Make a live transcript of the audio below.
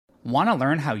Want to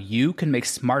learn how you can make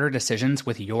smarter decisions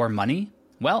with your money?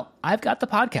 Well, I've got the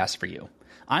podcast for you.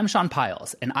 I'm Sean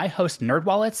Piles, and I host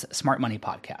NerdWallet's Smart Money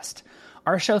Podcast.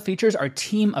 Our show features our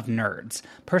team of nerds,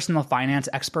 personal finance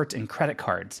experts in credit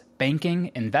cards,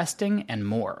 banking, investing, and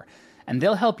more. And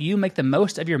they'll help you make the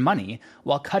most of your money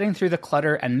while cutting through the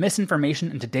clutter and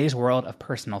misinformation in today's world of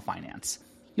personal finance.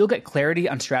 You'll get clarity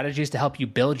on strategies to help you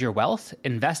build your wealth,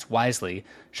 invest wisely,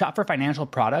 shop for financial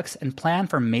products, and plan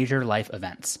for major life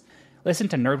events. Listen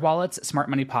to NerdWallet's Smart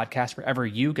Money Podcast wherever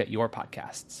you get your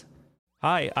podcasts.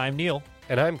 Hi, I'm Neil.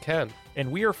 And I'm Ken.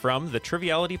 And we are from the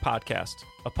Triviality Podcast,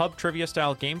 a pub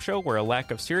trivia-style game show where a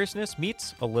lack of seriousness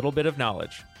meets a little bit of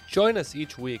knowledge. Join us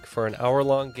each week for an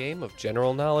hour-long game of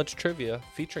general knowledge trivia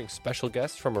featuring special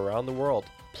guests from around the world,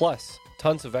 plus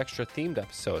tons of extra themed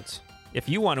episodes. If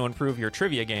you want to improve your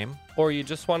trivia game, or you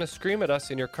just want to scream at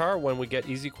us in your car when we get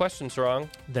easy questions wrong,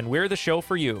 then we're the show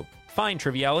for you. Find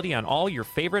Triviality on all your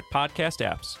favorite podcast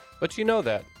apps. But you know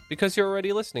that because you're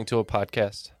already listening to a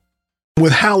podcast.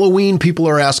 With Halloween, people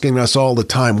are asking us all the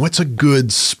time, what's a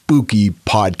good spooky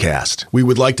podcast? We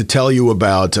would like to tell you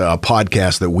about a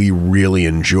podcast that we really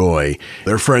enjoy.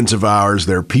 They're friends of ours.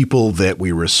 They're people that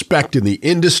we respect in the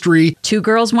industry. Two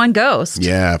Girls, One Ghost.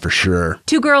 Yeah, for sure.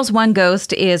 Two Girls, One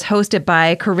Ghost is hosted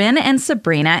by Corinne and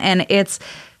Sabrina, and it's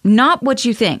not what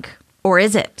you think. Or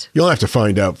is it? You'll have to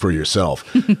find out for yourself.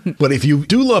 But if you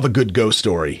do love a good ghost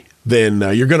story, then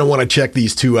you're going to want to check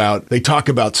these two out. They talk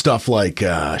about stuff like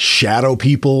shadow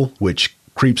people, which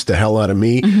creeps the hell out of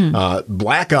me.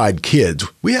 Black-eyed kids.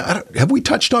 Have we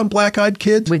touched on black-eyed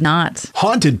kids? We've not.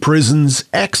 Haunted prisons,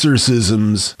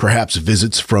 exorcisms, perhaps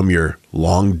visits from your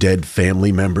long-dead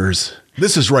family members.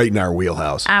 This is right in our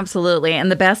wheelhouse. Absolutely. And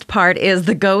the best part is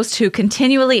the ghost who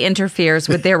continually interferes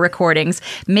with their recordings,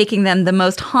 making them the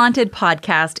most haunted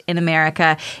podcast in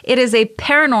America. It is a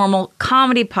paranormal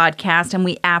comedy podcast, and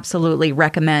we absolutely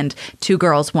recommend Two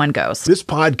Girls, One Ghost. This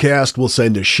podcast will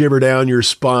send a shiver down your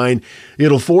spine.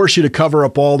 It'll force you to cover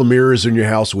up all the mirrors in your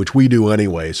house, which we do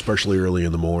anyway, especially early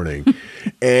in the morning.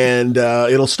 And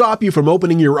it'll stop you from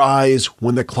opening your eyes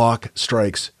when the clock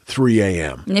strikes 3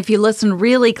 a.m. And if you listen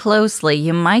really closely,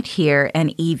 you might hear an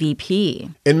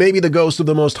EVP. And maybe the ghost of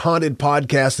the most haunted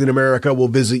podcast in America will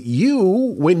visit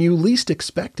you when you least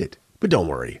expect it. But don't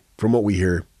worry. From what we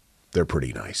hear, they're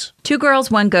pretty nice. Two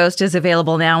Girls, One Ghost is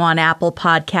available now on Apple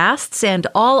Podcasts and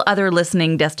all other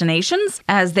listening destinations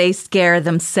as they scare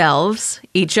themselves,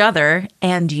 each other,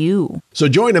 and you. So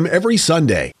join them every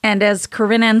Sunday. And as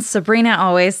Corinne and Sabrina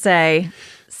always say,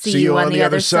 see you on the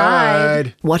other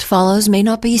side. What follows may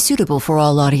not be suitable for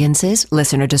all audiences.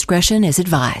 Listener discretion is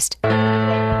advised.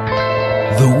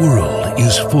 The world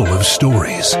is full of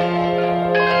stories.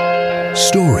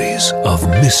 Stories of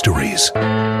mysteries,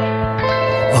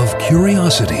 of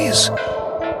curiosities,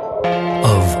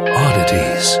 of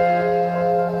oddities.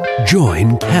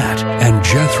 Join Kat and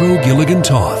Jethro Gilligan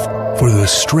Toth for the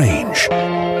strange,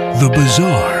 the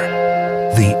bizarre,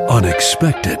 the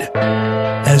unexpected,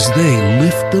 as they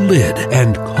lift the lid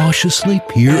and cautiously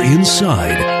peer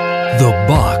inside the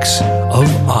Box of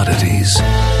Oddities.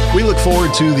 We look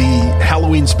forward to the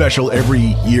Halloween special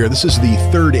every year. This is the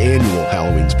third annual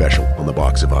Halloween special on the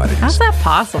Box of Oddities. How's that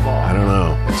possible? I don't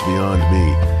know. It's beyond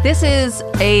me. This is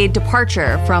a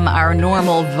departure from our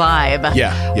normal vibe.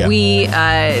 Yeah. We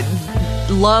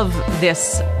love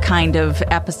this kind of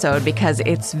episode because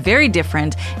it's very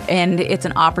different and it's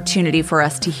an opportunity for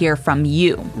us to hear from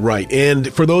you. Right.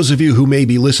 And for those of you who may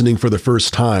be listening for the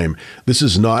first time, this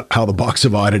is not how the Box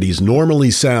of Oddities normally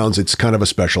sounds. It's kind of a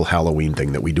special Halloween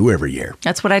thing that we do every year.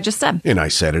 That's what I just said. And I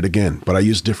said it again, but I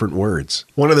used different words.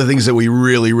 One of the things that we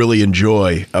really, really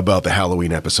enjoy about the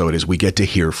Halloween episode is we get to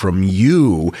hear from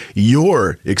you,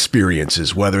 your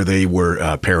experiences, whether they were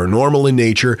paranormal in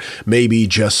nature, maybe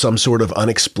just some sort of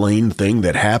unexplained thing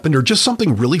that happened, or just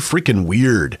something really freaking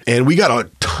weird. And we got a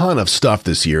ton of stuff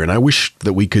this year, and I wish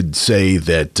that we could say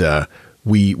that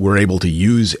we were able to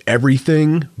use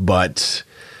everything, but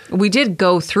we did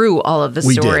go through all of the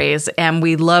stories, and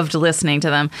we loved listening to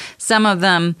them. Some of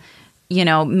them, you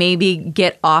know, maybe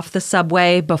get off the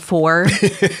subway before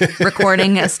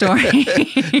recording a story.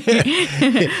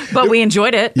 But we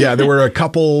enjoyed it. Yeah, there were a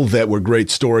couple that were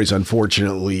great stories.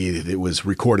 Unfortunately, it was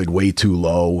recorded way too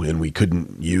low and we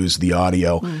couldn't use the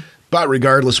audio. But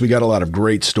regardless, we got a lot of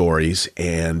great stories.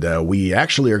 And we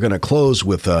actually are going to close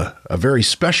with a very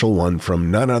special one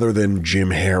from none other than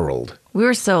Jim Harold. We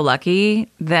were so lucky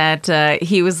that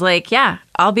he was like, yeah,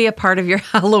 I'll be a part of your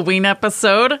Halloween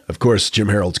episode. Of course, Jim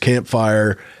Harold's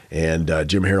Campfire and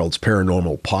Jim Harold's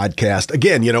Paranormal Podcast.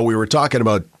 Again, you know, we were talking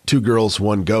about Two Girls,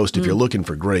 One Ghost. If you're looking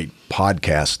for great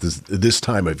podcasts this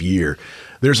time of year,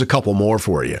 there's a couple more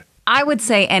for you. I would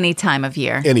say any time of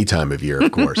year. Any time of year,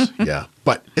 of course. Yeah.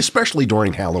 But especially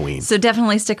during Halloween. So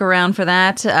definitely stick around for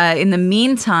that. In the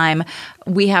meantime,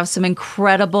 we have some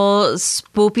incredible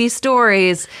spoopy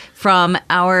stories from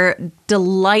our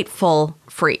delightful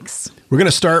freaks. We're going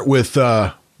to start with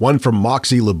one from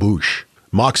Moxie LaBouche.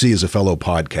 Moxie is a fellow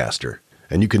podcaster,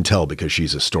 and you can tell because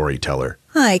she's a storyteller.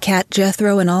 Hi, Kat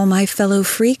Jethro and all my fellow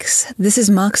freaks. This is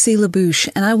Moxie LaBouche,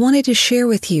 and I wanted to share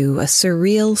with you a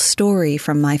surreal story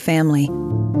from my family.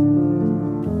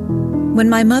 When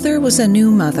my mother was a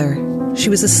new mother, she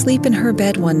was asleep in her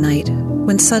bed one night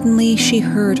when suddenly she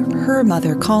heard her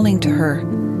mother calling to her,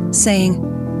 saying,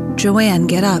 "Joanne,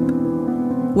 get up.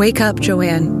 Wake up,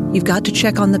 Joanne. You've got to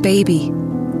check on the baby.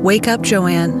 Wake up,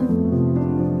 Joanne."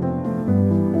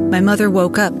 My mother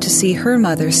woke up to see her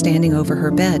mother standing over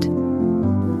her bed.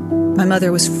 My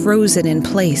mother was frozen in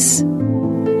place.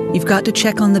 "You've got to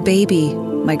check on the baby,"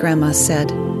 my grandma said,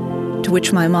 to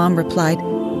which my mom replied,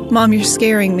 "Mom, you're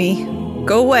scaring me.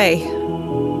 Go away."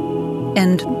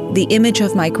 And the image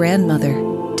of my grandmother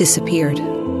disappeared.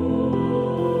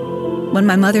 When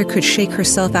my mother could shake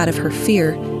herself out of her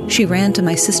fear, she ran to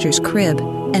my sister's crib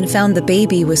and found the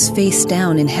baby was face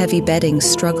down in heavy bedding,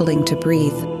 struggling to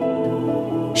breathe.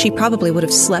 She probably would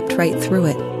have slept right through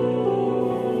it.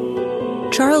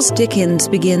 Charles Dickens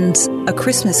begins A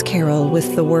Christmas Carol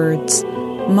with the words,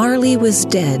 "Marley was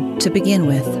dead to begin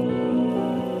with."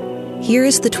 Here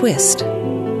is the twist.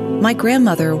 My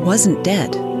grandmother wasn't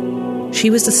dead. She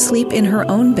was asleep in her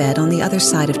own bed on the other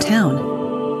side of town.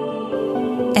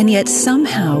 And yet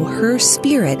somehow her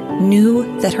spirit knew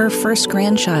that her first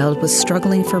grandchild was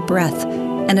struggling for breath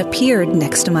and appeared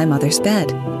next to my mother's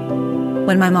bed.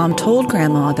 When my mom told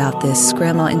Grandma about this,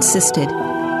 Grandma insisted,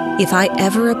 "If I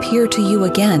ever appear to you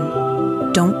again,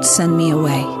 don't send me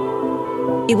away."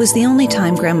 It was the only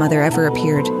time Grandmother ever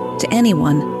appeared to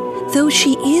anyone, though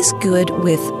she is good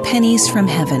with pennies from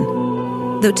heaven,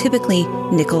 though typically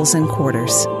nickels and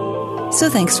quarters. So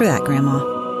thanks for that, Grandma.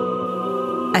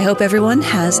 I hope everyone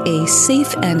has a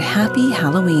safe and happy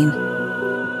Halloween.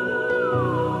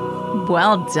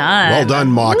 Well done. Well done,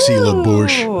 Moxie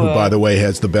LaBouche, who, by the way,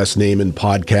 has the best name in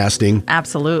podcasting.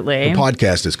 Absolutely. The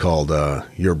podcast is called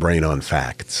Your Brain on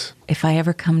Facts. If I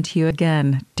ever come to you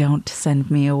again, don't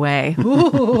send me away.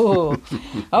 Ooh.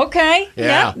 Okay.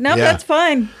 Yeah. No, yeah. That's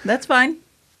fine. That's fine.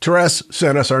 Therese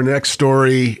sent us our next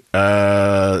story.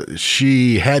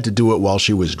 She had to do it while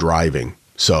she was driving.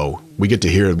 So we get to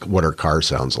hear what her car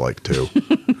sounds like, too.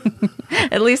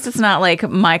 At least it's not like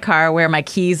my car where my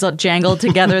keys jangle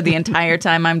together the entire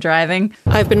time I'm driving.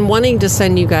 I've been wanting to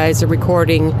send you guys a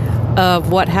recording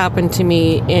of what happened to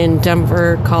me in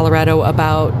Denver, Colorado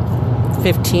about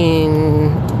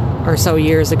 15 or so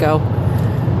years ago.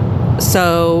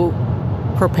 So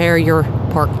prepare your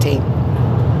pork tape.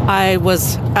 I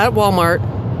was at Walmart,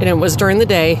 and it was during the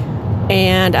day,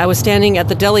 and I was standing at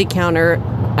the deli counter.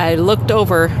 I looked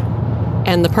over,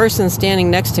 and the person standing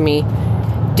next to me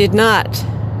did not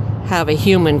have a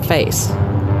human face.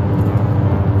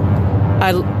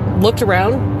 I looked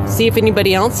around, see if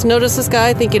anybody else noticed this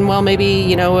guy, thinking, well,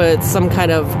 maybe, it's some kind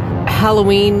of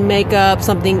Halloween makeup,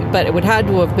 something, but it would have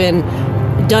to have been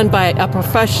done by a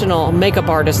professional makeup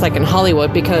artist like in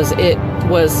Hollywood, because it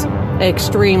was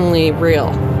extremely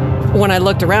real. When I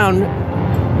looked around,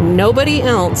 nobody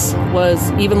else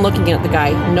was even looking at the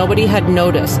guy. Nobody had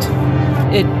noticed.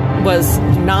 It was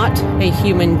not a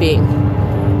human being.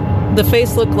 The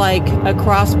face looked like a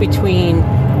cross between,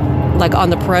 like on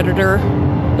the Predator,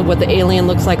 what the alien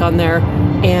looks like on there,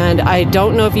 and I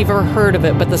don't know if you've ever heard of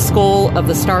it, but the skull of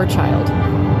the Star Child.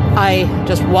 I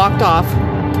just walked off,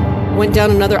 went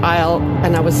down another aisle,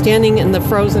 and I was standing in the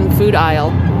frozen food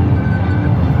aisle,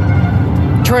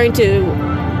 trying to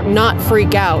not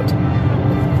freak out.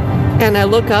 And I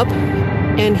look up,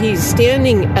 and he's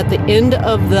standing at the end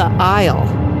of the aisle,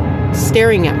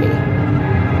 staring at me.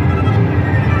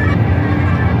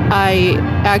 I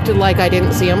acted like I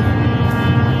didn't see him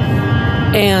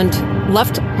and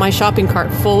left my shopping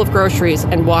cart full of groceries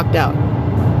and walked out.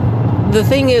 The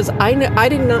thing is, I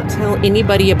did not tell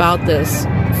anybody about this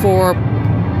for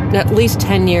at least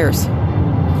 10 years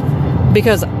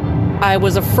because I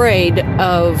was afraid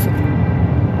of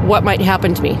what might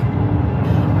happen to me.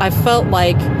 I felt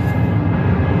like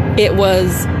it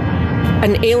was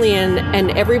an alien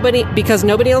and everybody, because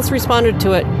nobody else responded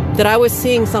to it, that I was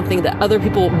seeing something that other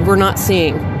people were not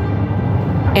seeing.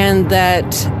 And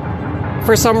that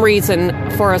for some reason,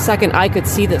 for a second, I could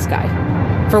see this guy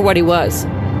for what he was.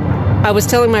 I was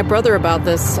telling my brother about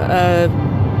this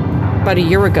about a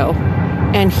year ago,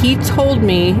 and he told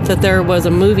me that there was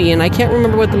a movie, and I can't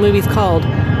remember what the movie's called,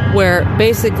 where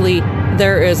basically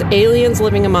there is aliens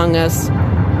living among us,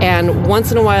 and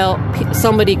once in a while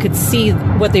somebody could see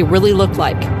what they really looked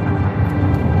like.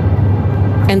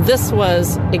 And this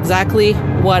was exactly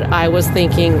what I was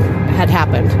thinking had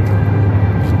happened.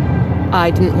 I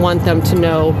didn't want them to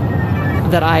know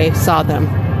that I saw them.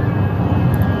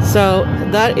 So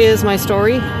that is my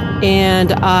story,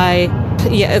 and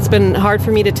it's been hard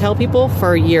for me to tell people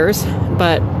for years,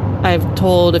 but I've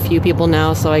told a few people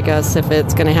now, so I guess if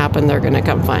it's going to happen, they're going to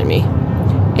come find me.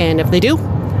 And if they do,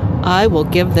 I will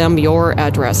give them your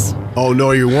address. Oh, no,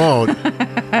 you won't. You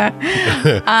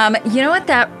know what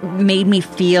that made me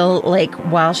feel like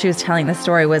while she was telling the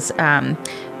story was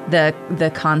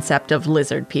the concept of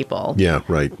lizard people. Yeah,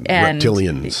 right. And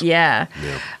reptilians. Yeah.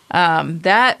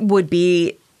 That would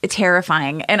be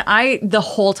terrifying. And the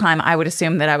whole time I would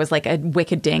assume that I was like a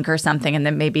wicked dink or something, and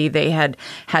that maybe they had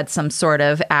some sort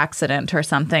of accident or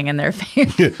something and their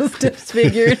face was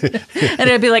disfigured.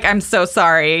 And I'd be like, I'm so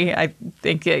sorry. I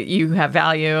think that you have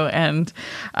value. And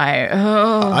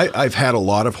I've had a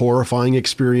lot of horrifying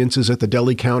experiences at the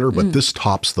deli counter, but this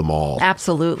tops them all.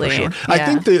 Absolutely. For sure. Yeah. I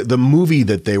think the movie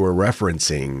that they were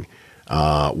referencing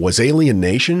was Alien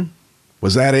Nation.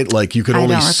 Was that it? Like you could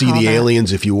only see the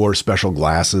aliens if you wore special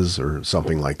glasses or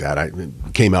something like that. It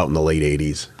came out in the late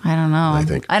 80s. I don't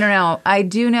know. I don't know. I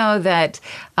do know that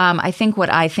I think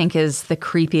what I think is the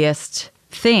creepiest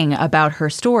thing about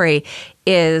her story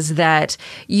is that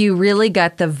you really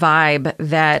got the vibe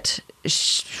that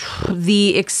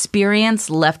the experience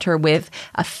left her with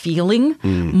a feeling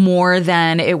more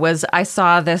than it was, I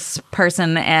saw this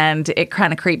person and it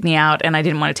kind of creeped me out and I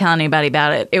didn't want to tell anybody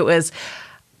about it. It was...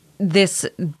 this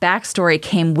backstory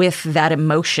came with that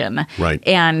emotion. Right.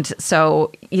 And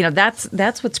so,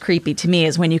 that's what's creepy to me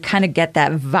is when you kind of get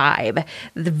that vibe.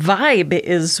 The vibe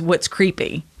is what's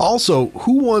creepy. Also,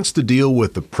 who wants to deal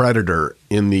with the predator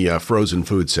in the frozen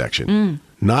food section?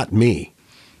 Not me.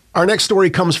 Our next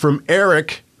story comes from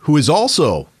Eric, who is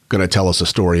also going to tell us a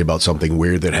story about something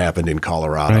weird that happened in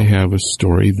Colorado. I have a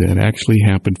story that actually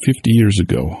happened 50 years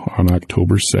ago on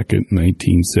October 2nd,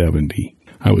 1970.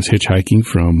 I was hitchhiking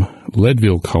from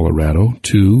Leadville, Colorado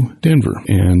to Denver,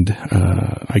 and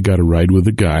I got a ride with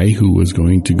a guy who was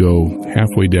going to go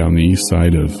halfway down the east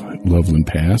side of Loveland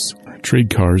Pass, trade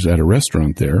cars at a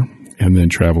restaurant there, and then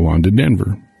travel on to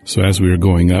Denver. So as we were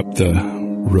going up the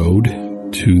road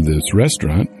to this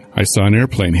restaurant, I saw an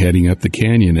airplane heading up the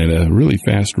canyon at a really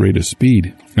fast rate of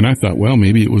speed. And I thought, well,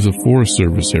 maybe it was a Forest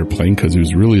Service airplane because it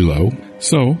was really low.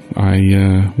 So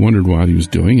I wondered what he was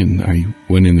doing, and I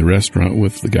went in the restaurant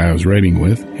with the guy I was riding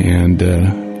with and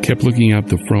kept looking out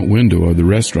the front window of the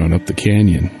restaurant up the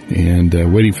canyon and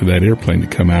waiting for that airplane to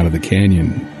come out of the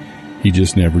canyon. He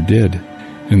just never did.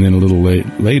 And then a little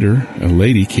later, a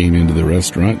lady came into the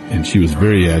restaurant, and she was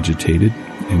very agitated,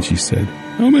 and she said,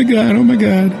 oh my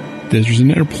God, there's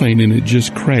an airplane and it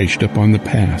just crashed up on the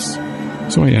pass.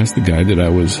 So I asked the guy that I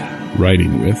was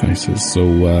riding with, I said, so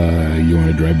you want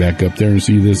to drive back up there and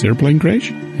see this airplane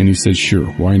crash? And he said, sure,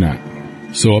 why not?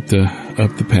 So up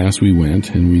the pass we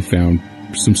went, and we found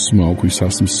some smoke. We saw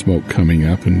some smoke coming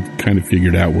up and kind of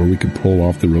figured out where we could pull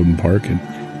off the road and park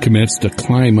and commenced to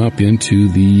climb up into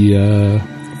the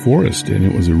forest. And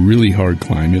it was a really hard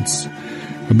climb. It's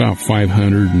about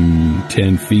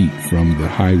 510 feet from the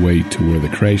highway to where the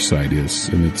crash site is,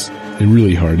 and it's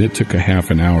really hard. It took a half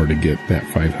an hour to get that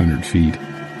 500 feet.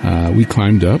 We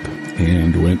climbed up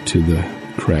and went to the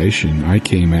crash, and I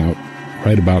came out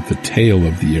right about the tail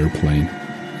of the airplane.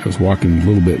 I was walking a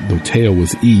little bit, the tail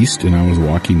was east, and I was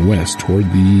walking west toward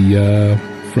the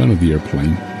front of the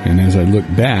airplane. And as I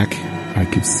looked back, I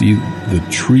could see the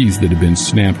trees that had been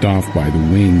snapped off by the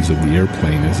wings of the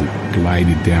airplane as it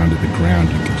glided down to the ground.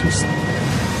 You could just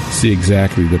see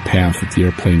exactly the path that the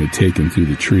airplane had taken through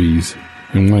the trees.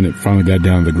 And when it finally got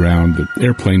down to the ground, the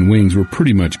airplane wings were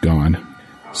pretty much gone.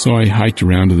 So I hiked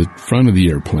around to the front of the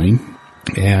airplane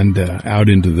and out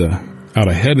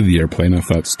ahead of the airplane. I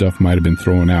thought stuff might have been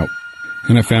thrown out.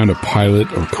 And I found a pilot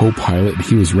or co-pilot.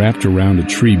 He was wrapped around a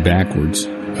tree backwards.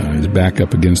 His back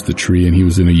up against the tree, and he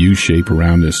was in a U shape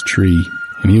around this tree.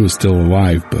 And he was still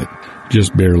alive, but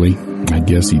just barely. I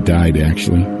guess he died,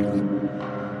 actually.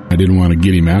 I didn't want to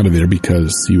get him out of there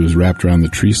because he was wrapped around the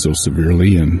tree so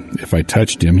severely, and if I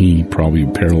touched him, he'd probably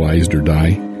be paralyzed or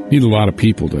die. Need a lot of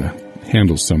people to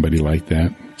handle somebody like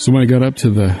that. So when I got up to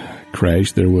the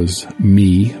crash, there was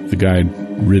me, the guy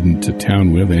I'd ridden to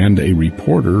town with, and a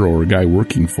reporter or a guy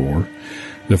working for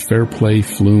the Fairplay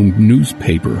Flume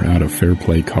newspaper out of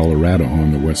Fairplay, Colorado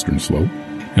on the western slope.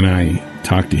 And I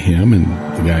talked to him and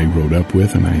the guy I rode up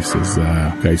with, and I says,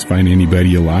 guys find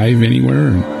anybody alive anywhere?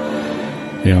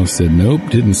 And they all said, nope,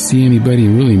 didn't see anybody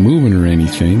really moving or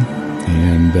anything.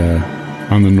 And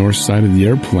on the north side of the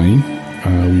airplane,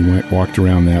 we walked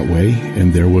around that way,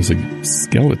 and there was a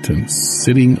skeleton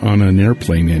sitting on an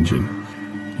airplane engine.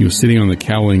 He was sitting on the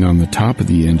cowling on the top of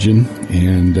the engine,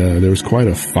 and there was quite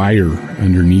a fire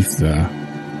underneath the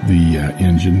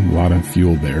engine, a lot of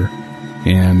fuel there.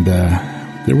 And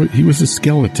he was a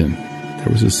skeleton.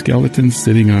 There was a skeleton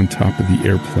sitting on top of the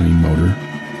airplane motor.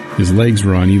 His legs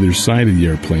were on either side of the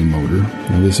airplane motor.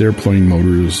 Now, this airplane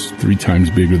motor is 3 times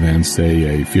bigger than,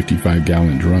 say, a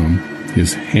 55-gallon drum.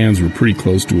 His hands were pretty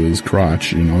close to his crotch.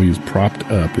 He was propped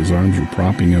up. His arms were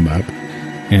propping him up.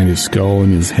 And his skull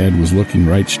and his head was looking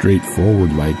right straight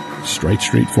forward.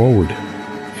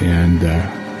 And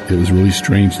it was really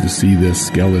strange to see this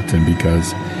skeleton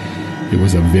because it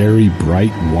was a very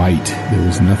bright white. There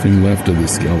was nothing left of the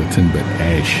skeleton but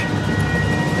ash.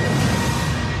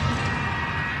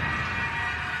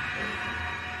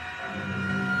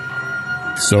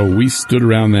 So we stood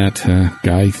around that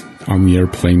guy on the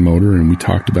airplane motor, and we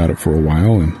talked about it for a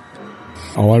while, and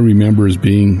all I remember is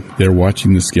being there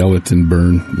watching the skeleton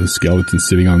burn, the skeleton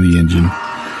sitting on the engine.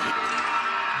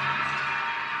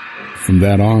 From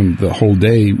that on, the whole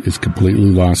day is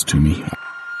completely lost to me.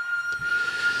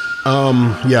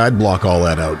 Yeah, I'd block all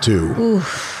that out too.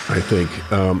 Oof. I think.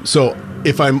 So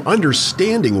if I'm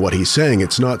understanding what he's saying,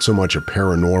 it's not so much a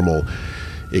paranormal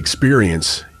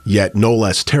experience, yet no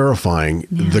less terrifying.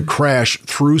 Yeah. The crash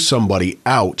threw somebody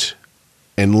out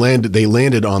and they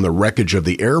landed on the wreckage of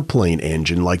the airplane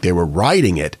engine like they were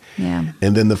riding it. Yeah.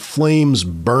 And then the flames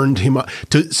burned him up.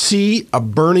 To see a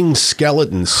burning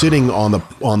skeleton sitting on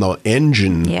the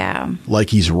engine, like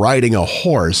he's riding a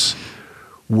horse,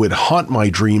 would haunt my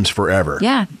dreams forever.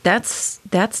 Yeah, that's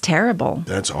terrible.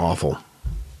 That's awful.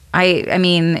 I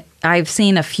mean, I've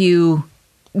seen a few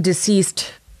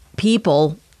deceased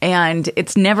people, and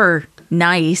it's never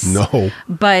nice. No.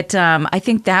 But I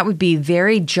think that would be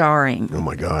very jarring. Oh,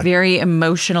 my God. Very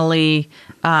emotionally.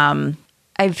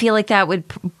 I feel like that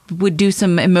would do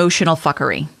some emotional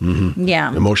fuckery. Mm-hmm.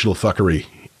 Yeah. Emotional fuckery,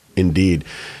 indeed.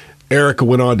 Erica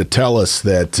went on to tell us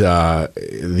that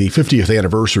the 50th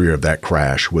anniversary of that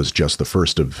crash was just the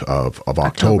 1st of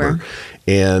October,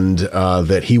 and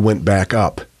that he went back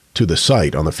up to the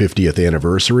site on the 50th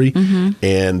anniversary,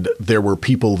 and there were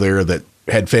people there that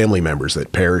had family members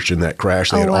that perished in that crash.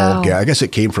 They had all, I guess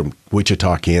it came from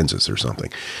Wichita, Kansas or something,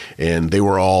 and they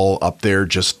were all up there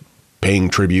just paying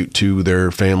tribute to their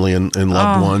family and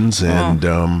loved ones, and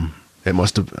it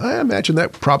must have, I imagine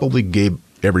that probably gave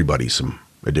everybody some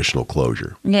additional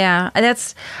closure. Yeah,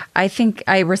 I think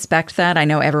I respect that. I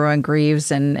know everyone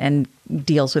grieves and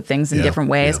deals with things in different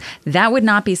ways. Yeah. That would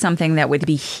not be something that would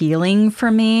be healing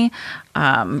for me.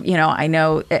 I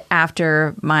know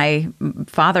after my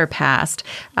father passed,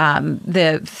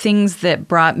 the things that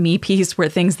brought me peace were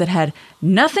things that had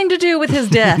nothing to do with his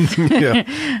death.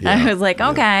 I was like,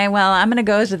 okay, well, I'm going to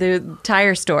go to the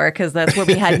tire store because that's where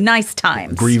we had nice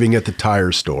times. Grieving at the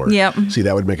tire store. Yep. See,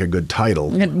 that would make a good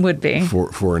title. It would be.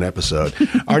 For an episode.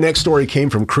 Our next story came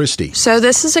from Christy. So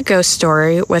this is a ghost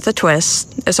story with a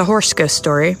twist. It's a horse ghost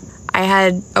story. I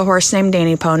had a horse named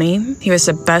Danny Pony. He was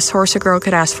the best horse a girl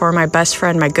could ask for, my best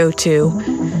friend, my go-to.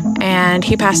 And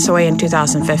he passed away in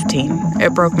 2015.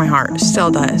 It broke my heart.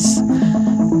 Still does.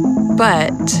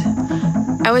 But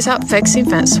I was out fixing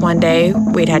fence one day.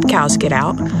 We'd had cows get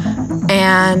out.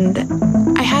 And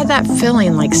I had that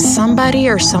feeling like somebody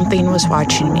or something was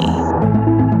watching me.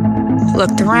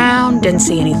 Looked around, didn't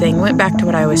see anything, went back to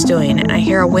what I was doing, and I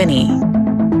hear a whinny.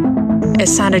 It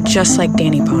sounded just like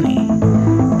Danny Pony.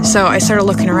 So I started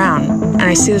looking around, and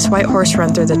I see this white horse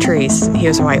run through the trees. He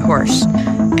was a white horse.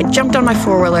 I jumped on my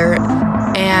four-wheeler,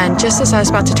 and just as I was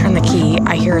about to turn the key,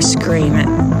 I hear a scream,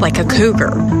 like a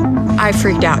cougar. I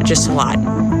freaked out just a lot.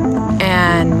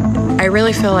 And I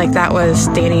really feel like that was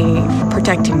Danny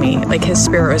protecting me, like his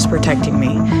spirit was protecting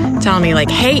me, telling me, like,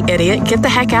 hey, idiot, get the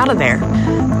heck out of there.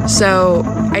 So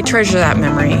I treasure that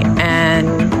memory,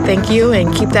 and thank you,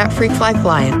 and keep that freak flag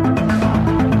flying.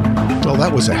 Well,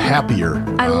 that was a happier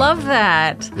I love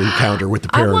that encounter with the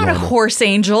paranormal. I want a horse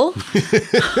angel.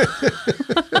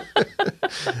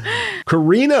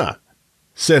 Karina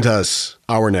sent us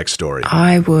our next story.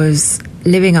 I was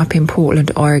living up in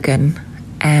Portland, Oregon,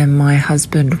 and my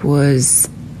husband was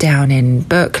down in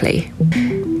Berkeley.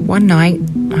 One night,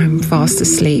 I'm fast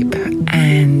asleep,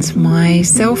 and my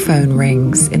cell phone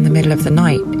rings in the middle of the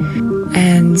night.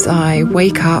 And I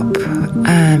wake up,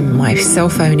 my cell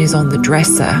phone is on the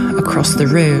dresser across the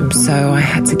room, so I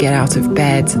had to get out of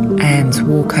bed and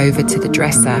walk over to the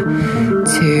dresser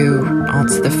to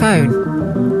answer the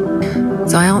phone.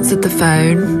 So I answered the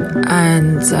phone,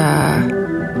 and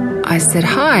I said,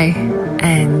 hi.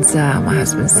 And my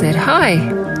husband said, hi.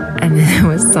 And then there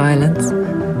was silence.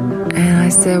 And I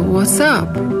said, what's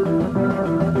up?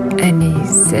 And he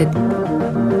said,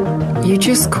 you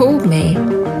just called me.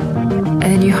 And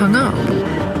then you hung up.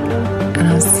 And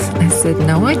I said,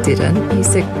 no, I didn't. He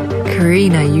said,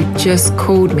 Karina, you just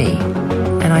called me.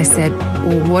 And I said,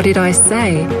 well, what did I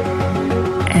say?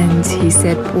 And he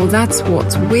said, well, that's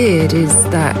what's weird is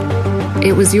that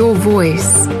it was your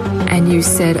voice and you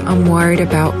said, I'm worried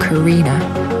about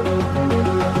Karina.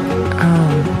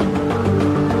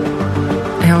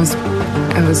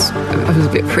 I was a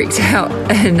bit freaked out.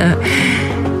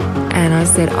 And I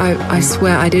said, I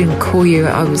swear I didn't call you.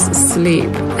 I was asleep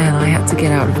and I had to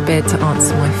get out of bed to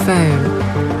answer my phone.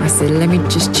 I said, let me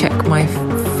just check my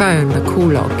phone, the call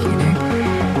log, you know.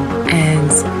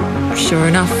 And sure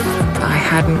enough, I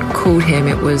hadn't called him.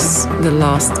 It was the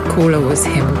last caller was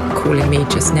him calling me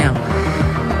just now.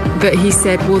 But he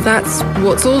said, well, that's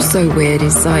what's also weird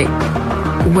is like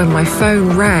when my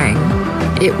phone rang,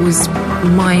 it was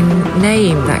my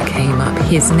name that came up,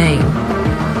 his name.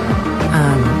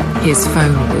 His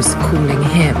phone was calling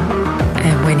him.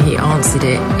 And when he answered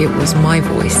it, it was my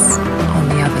voice on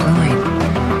the other line.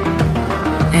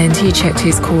 And he checked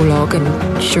his call log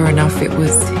and sure enough, it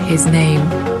was his name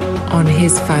on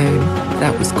his phone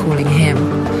that was calling him.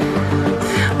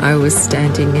 I was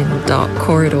standing in a dark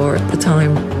corridor at the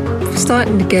time,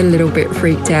 starting to get a little bit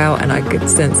freaked out, and I could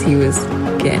sense he was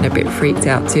getting a bit freaked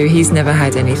out too. He's never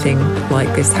had anything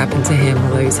like this happen to him,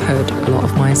 although he's heard a lot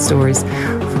of my stories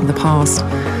from the past.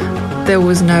 There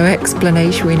was no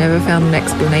explanation. We never found an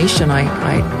explanation. I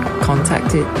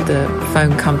contacted the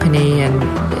phone company and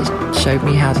it showed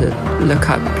me how to look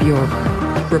up your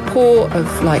report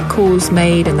of like calls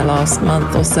made in the last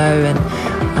month or so, and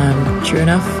sure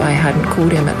enough I hadn't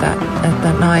called him at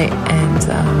that night, and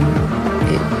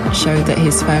it showed that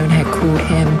his phone had called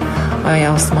him. I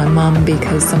asked my mum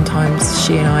because sometimes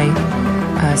she and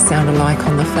I sound alike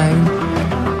on the phone,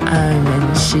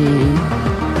 and she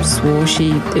swore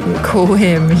she didn't call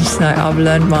him. She's like, I've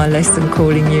learned my lesson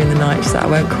calling you in the night. She's like, I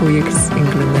won't call you because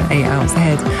England are 8 hours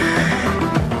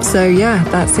ahead. So yeah,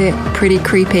 that's it. Pretty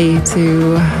creepy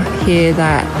to hear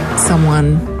that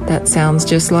someone that sounds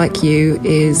just like you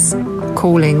is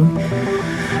calling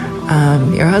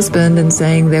your husband and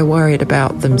saying they're worried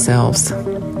about themselves.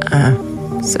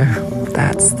 So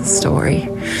that's the story.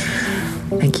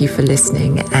 Thank you for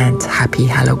listening and happy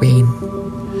Halloween.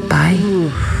 Bye.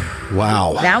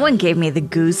 Wow. That one gave me the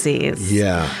goosies.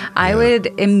 Yeah. I would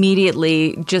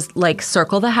immediately just like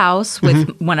circle the house with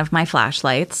one of my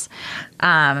flashlights.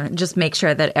 Just make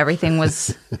sure that everything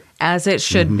was as it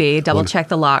should be. Double check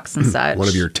the locks and such. One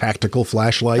of your tactical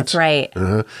flashlights? That's right.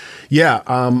 Yeah.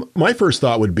 My first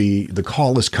thought would be the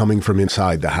call is coming from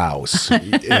inside the house.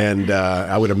 And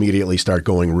I would immediately start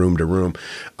going room to room.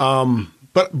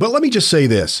 But let me just say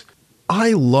this.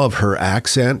 I love her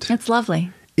accent. It's lovely.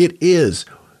 It is.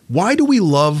 Why do we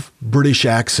love British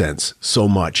accents so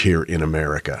much here in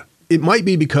America? It might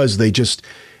be because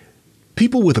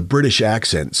people with a British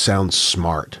accent sound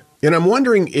smart. And I'm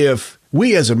wondering if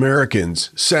we as Americans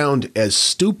sound as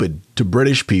stupid to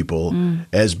British people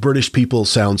as British people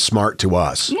sound smart to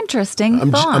us. Interesting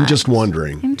I'm just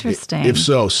wondering. Interesting. If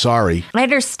so, sorry. I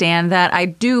understand that. I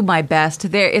do my best.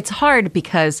 It's hard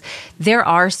because there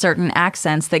are certain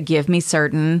accents that give me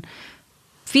certain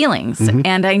feelings.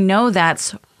 And I know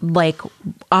that's like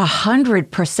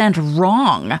 100%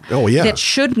 wrong. Oh, yeah. That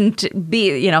shouldn't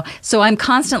be, so I'm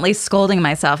constantly scolding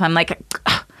myself. I'm like,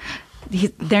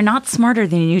 they're not smarter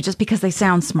than you just because they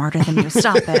sound smarter than you.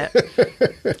 Stop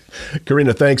it.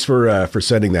 Karina, thanks for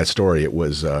sending that story. It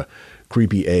was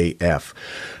creepy AF.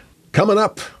 Coming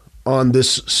up on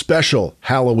this special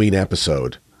Halloween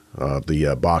episode of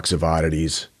the Box of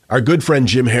Oddities, our good friend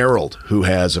Jim Harold, who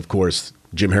has, of course,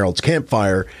 Jim Harold's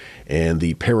Campfire and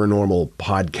the Paranormal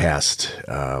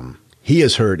Podcast. He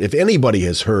has heard, if anybody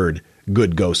has heard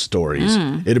good ghost stories,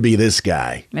 it'd be this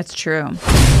guy. It's true.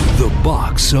 The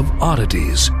Box of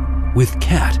Oddities with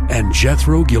Kat and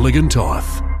Jethro Gilligan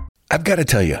Toth. I've got to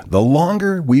tell you, the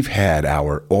longer we've had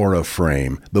our Aura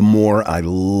frame, the more I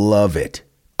love it.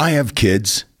 I have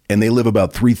kids, and they live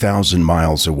about 3,000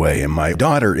 miles away, and my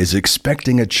daughter is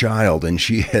expecting a child, and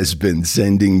she has been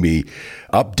sending me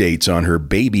updates on her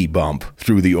baby bump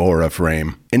through the Aura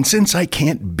frame. And since I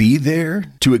can't be there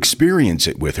to experience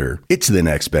it with her, it's the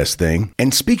next best thing.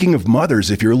 And speaking of mothers,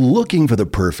 if you're looking for the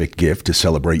perfect gift to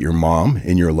celebrate your mom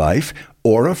in your life,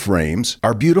 Aura frames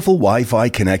are beautiful Wi-Fi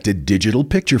connected digital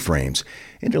picture frames.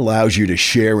 It allows you to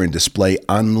share and display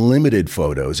unlimited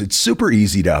photos. It's super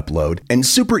easy to upload and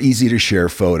super easy to share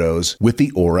photos with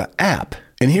the Aura app.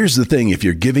 And here's the thing, if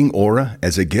you're giving Aura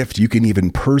as a gift, you can even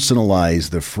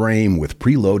personalize the frame with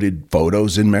preloaded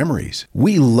photos and memories.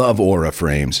 We love Aura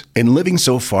frames, and living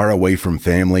so far away from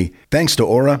family, thanks to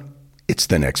Aura, it's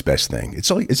the next best thing.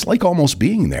 It's like almost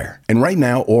being there. And right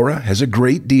now, Aura has a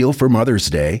great deal for Mother's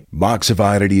Day. Box of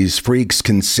Oddities freaks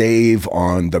can save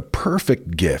on the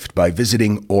perfect gift by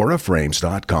visiting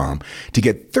auraframes.com to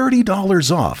get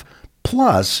 $30 off,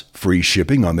 plus free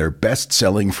shipping on their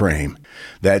best-selling frame.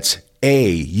 That's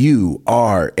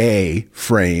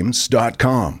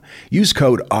AURAFrames.com. Use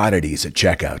code oddities at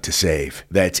checkout to save.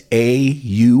 That's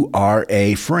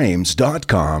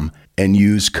AURAFrames.com and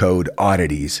use code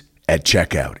oddities at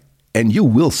checkout, and you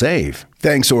will save.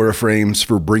 Thanks, Aura Frames,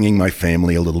 for bringing my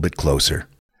family a little bit closer.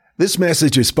 This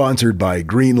message is sponsored by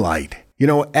Greenlight. You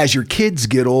know, as your kids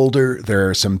get older, there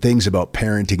are some things about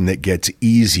parenting that gets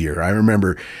easier. I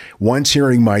remember once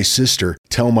hearing my sister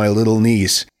tell my little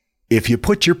niece, "If you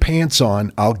put your pants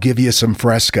on, I'll give you some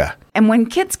Fresca." And when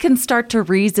kids can start to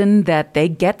reason that they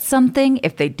get something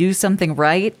if they do something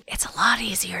right, it's a lot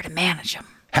easier to manage them.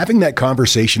 Having that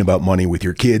conversation about money with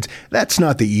your kids, that's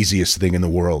not the easiest thing in the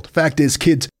world. Fact is,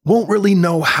 kids won't really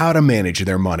know how to manage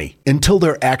their money until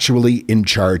they're actually in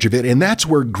charge of it, and that's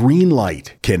where Greenlight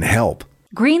can help.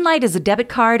 Greenlight is a debit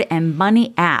card and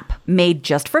money app made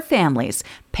just for families.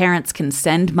 Parents can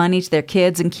send money to their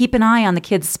kids and keep an eye on the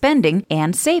kids' spending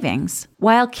and savings,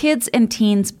 while kids and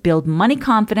teens build money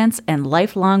confidence and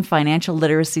lifelong financial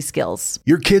literacy skills.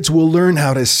 Your kids will learn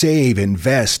how to save,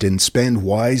 invest, and spend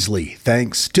wisely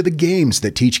thanks to the games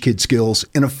that teach kids skills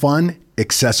in a fun,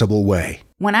 accessible way.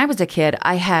 When I was a kid,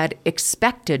 I had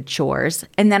expected chores,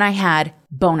 and then I had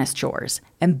bonus chores.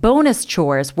 And bonus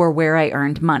chores were where I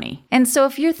earned money. And so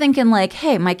if you're thinking like,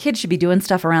 hey, my kids should be doing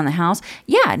stuff around the house,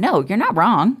 yeah, no, you're not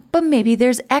wrong. But maybe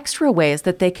there's extra ways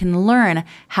that they can learn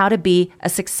how to be a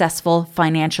successful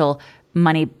financial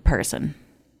money person.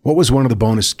 What was one of the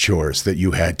bonus chores that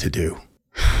you had to do?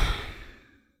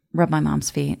 Rub my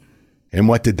mom's feet. And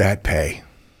what did that pay?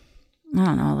 I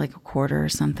don't know, like a quarter or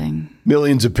something.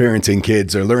 Millions of parents and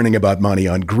kids are learning about money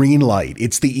on Greenlight.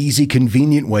 It's the easy,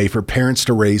 convenient way for parents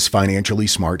to raise financially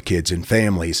smart kids and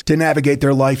families to navigate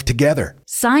their life together.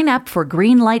 Sign up for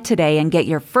Greenlight today and get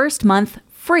your first month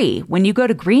free when you go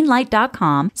to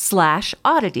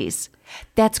greenlight.com/oddities.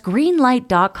 That's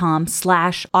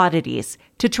greenlight.com/oddities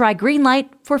to try Greenlight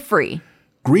for free.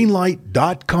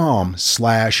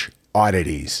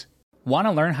 Greenlight.com/oddities. Want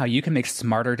to learn how you can make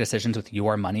smarter decisions with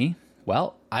your money?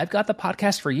 Well, I've got the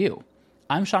podcast for you.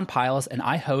 I'm Sean Piles, and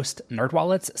I host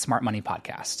NerdWallet's Smart Money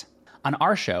Podcast. On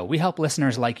our show, we help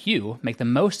listeners like you make the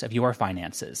most of your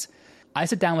finances. I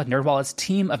sit down with NerdWallet's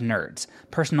team of nerds,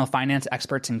 personal finance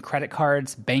experts in credit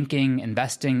cards, banking,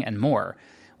 investing, and more.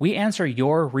 We answer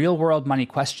your real-world money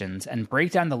questions and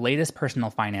break down the latest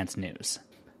personal finance news.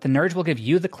 The nerds will give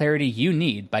you the clarity you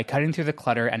need by cutting through the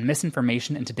clutter and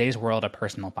misinformation in today's world of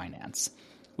personal finance.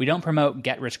 We don't promote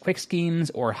get-rich-quick schemes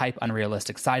or hype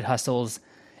unrealistic side hustles.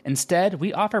 Instead,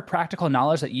 we offer practical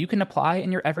knowledge that you can apply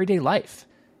in your everyday life.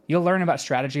 You'll learn about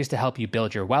strategies to help you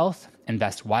build your wealth,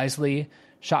 invest wisely,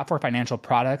 shop for financial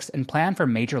products, and plan for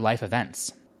major life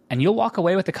events. And you'll walk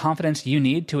away with the confidence you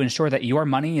need to ensure that your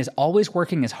money is always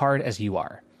working as hard as you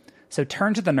are. So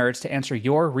turn to the nerds to answer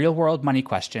your real-world money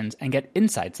questions and get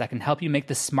insights that can help you make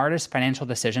the smartest financial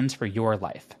decisions for your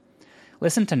life.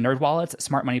 Listen to NerdWallet's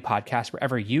Smart Money Podcast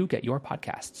wherever you get your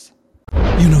podcasts.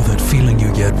 You know that feeling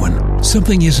you get when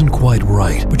something isn't quite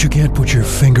right, but you can't put your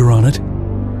finger on it?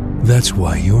 That's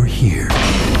why you're here.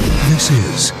 This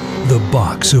is the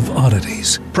Box of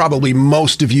Oddities. Probably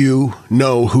most of you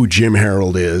know who Jim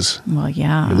Harold is. Well,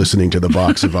 yeah. You're listening to the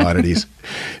Box of Oddities.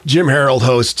 Jim Harold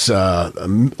hosts,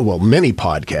 many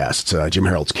podcasts. Jim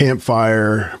Harold's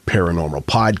Campfire, Paranormal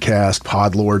Podcast,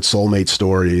 Podlord, Soulmate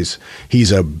Stories.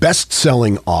 He's a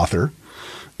best-selling author,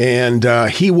 and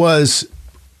he was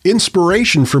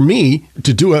inspiration for me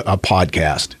to do a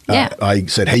podcast. Yeah. I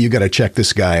said, hey, you got to check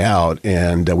this guy out,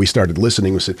 and we started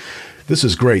listening. We said, this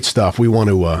is great stuff. We want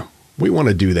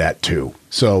to do that too.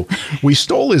 So we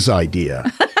stole his idea.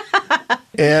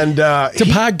 And it's a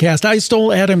podcast. I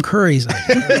stole Adam Curry's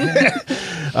idea.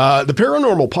 The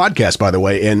Paranormal Podcast, by the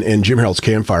way, and Jim Harold's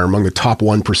Campfire, among the top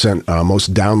 1%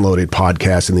 most downloaded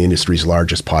podcasts in the industry's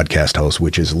largest podcast host,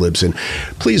 which is Libsyn.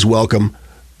 Please welcome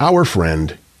our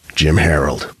friend, Jim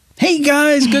Harold. Hey,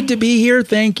 guys. Good to be here.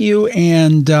 Thank you.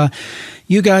 And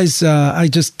you guys, I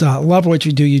just love what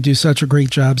you do. You do such a great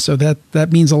job. So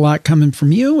that means a lot coming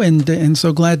from you. And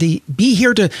so glad to be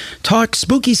here to talk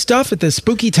spooky stuff at this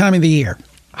spooky time of the year.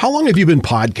 How long have you been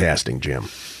podcasting, Jim?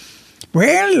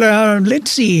 Well,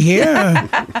 let's see here.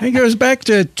 It goes back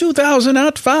to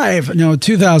 2005. No,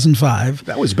 2005.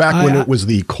 That was back when it was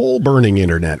the coal-burning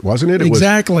internet, wasn't it?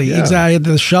 Exactly.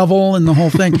 The shovel and the whole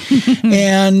thing.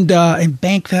 and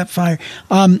bank that fire.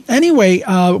 Anyway,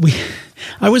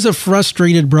 I was a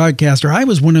frustrated broadcaster. I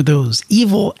was one of those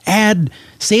evil ad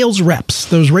sales reps,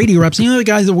 those radio reps. You know the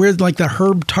guys that wear like the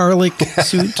Herb Tarlick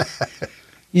suit?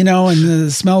 And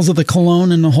the smells of the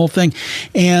cologne and the whole thing.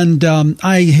 And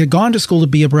I had gone to school to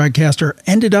be a broadcaster,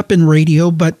 ended up in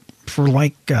radio, but for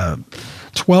like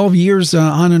 12 years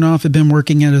on and off, had been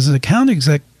working as an account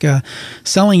exec,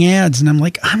 selling ads. And I'm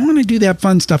like, I want to do that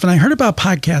fun stuff. And I heard about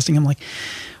podcasting. I'm like,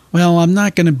 well, I'm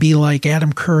not going to be like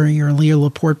Adam Curry or Leo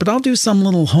Laporte, but I'll do some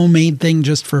little homemade thing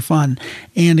just for fun.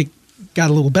 And it got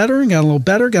a little better and got a little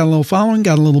better, got a little following,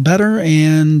 got a little better,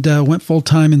 and went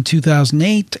full-time in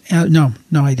 2008. No,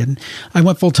 I didn't. I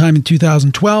went full-time in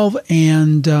 2012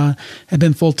 and have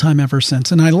been full-time ever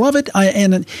since. And I love it.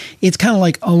 It's kind of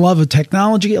like a love of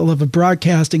technology, a love of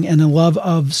broadcasting, and a love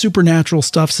of supernatural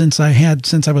stuff since I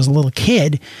was a little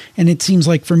kid. And it seems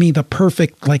like, for me, the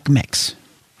perfect mix.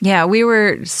 Yeah, we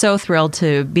were so thrilled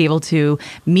to be able to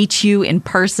meet you in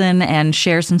person and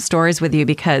share some stories with you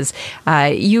because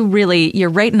you're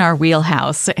right in our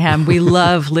wheelhouse, and we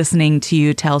love listening to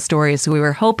you tell stories. So we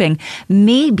were hoping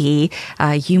maybe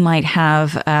you might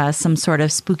have some sort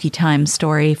of spooky time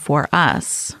story for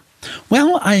us.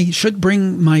 Well, I should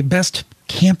bring my best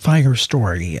campfire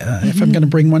story. If I'm going to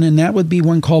bring one in, that would be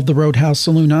one called The Roadhouse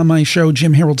Saloon. On my show,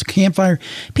 Jim Harold's Campfire,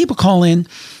 people call in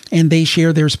and they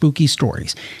share their spooky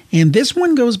stories. And this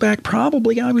one goes back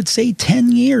probably, I would say,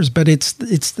 10 years, but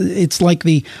it's like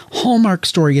the Hallmark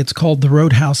story. It's called The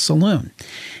Roadhouse Saloon.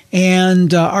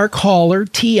 And our caller,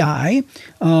 T.I.,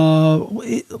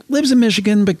 lives in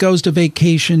Michigan but goes to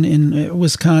vacation in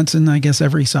Wisconsin, I guess,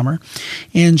 every summer.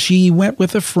 And she went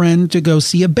with a friend to go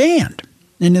see a band.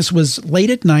 And this was late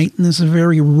at night, and this is a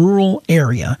very rural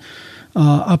area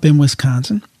up in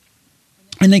Wisconsin.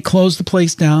 And they closed the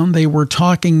place down. They were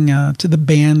talking to the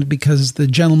band because the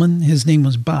gentleman, his name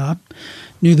was Bob,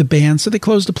 knew the band. So they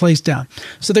closed the place down.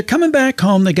 So they're coming back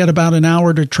home. They got about an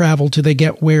hour to travel till they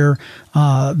get where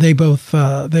they both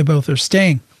are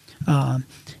staying.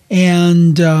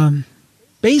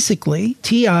 Basically,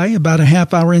 T.I., about a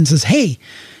half hour in, says, hey,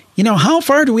 how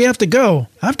far do we have to go?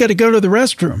 I've got to go to the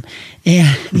restroom.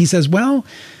 And he says, well,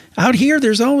 out here,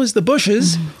 there's always the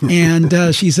bushes. And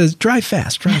she says, drive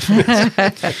fast.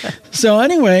 So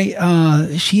anyway,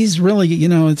 she's really,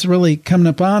 it's really coming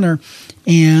up on her.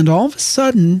 And all of a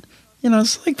sudden,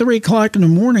 it's like 3 o'clock in the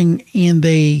morning, and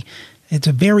it's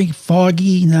a very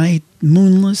foggy night,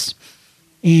 moonless.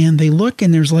 And they look,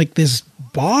 and there's like this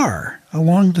bar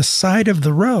along the side of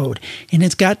the road, and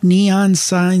it's got neon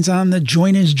signs on. The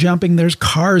joint is jumping. There's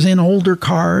cars in, older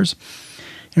cars.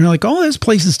 And they're like, oh, this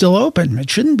place is still open. It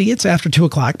shouldn't be. It's after 2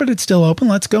 o'clock, but it's still open.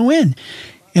 Let's go in.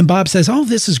 And Bob says, oh,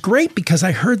 this is great because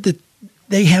I heard that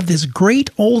they have this great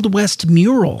Old West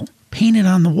mural painted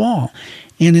on the wall.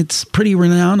 And it's pretty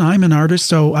renowned. I'm an artist,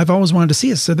 so I've always wanted to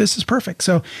see it. So this is perfect.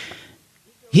 So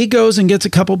he goes and gets a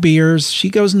couple beers. She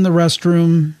goes in the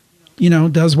restroom,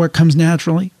 does what comes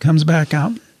naturally, comes back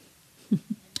out.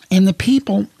 And the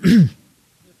people,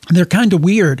 they're kind of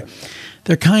weird.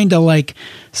 They're kind of like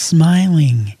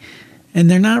smiling, and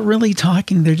they're not really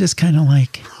talking. They're just kind of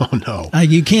like, oh no,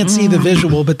 you can't see the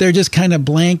visual, but they're just kind of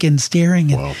blank and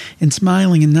staring and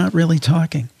smiling and not really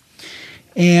talking.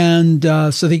 And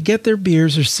so they get their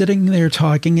beers, they're sitting there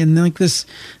talking, and like this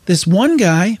one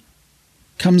guy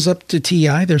comes up to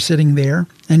T.I., they're sitting there,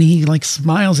 and he like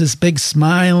smiles his big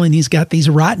smile, and he's got these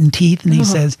rotten teeth, and he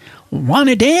says, want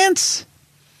to dance?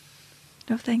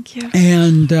 No, thank you.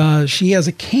 And she has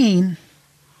a cane,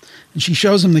 and she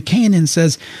shows him the cane and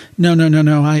says, no,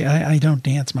 I don't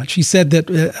dance much. She said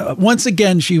that once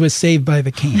again, she was saved by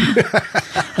the cane.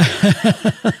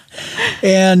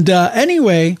 And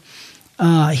anyway,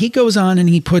 he goes on and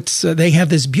he puts, they have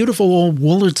this beautiful old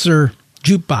Wurlitzer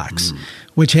jukebox,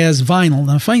 which has vinyl.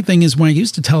 Now, the funny thing is, when I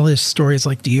used to tell this story, it's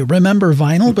like, do you remember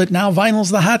vinyl? But now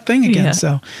vinyl's the hot thing again. Yeah.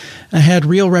 So I had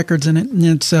real records in it, and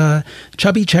it's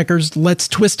Chubby Checker's Let's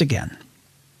Twist Again.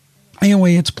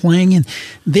 Anyway, it's playing, and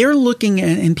they're looking,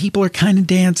 and people are kind of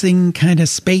dancing, kind of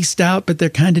spaced out, but they're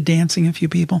kind of dancing, a few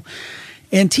people.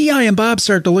 And T.I. and Bob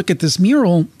start to look at this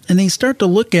mural, and they start to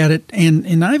look at it,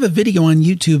 and I have a video on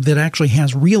YouTube that actually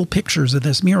has real pictures of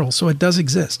this mural, so it does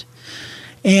exist.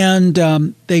 And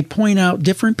they point out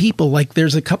different people, like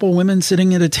there's a couple women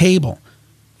sitting at a table,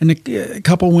 and a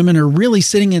couple women are really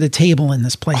sitting at a table in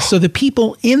this place. So the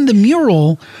people in the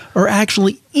mural are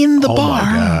actually in the bar. Oh,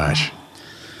 my gosh.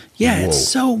 Yeah, it's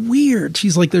so weird.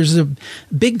 She's like, there's a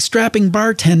big strapping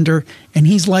bartender, and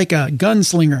he's like a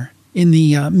gunslinger in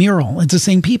the mural. It's the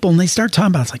same people, and they start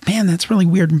talking about it. It's like, man, that's really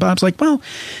weird. And Bob's like, well,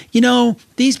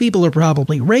 these people are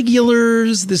probably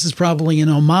regulars. This is probably an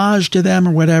homage to them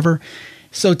or whatever.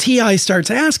 So T.I. starts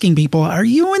asking people, are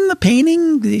you in the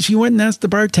painting? She went and asked the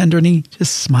bartender, and he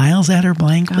just smiles at her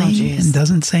blankly and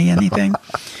doesn't say anything.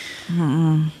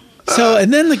 So,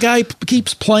 and then the guy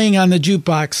keeps playing on the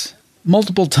jukebox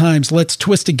multiple times. Let's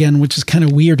twist again, which is kind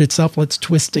of weird itself. Let's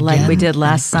twist again. Like we did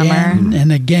last summer.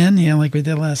 And again, like we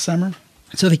did last summer.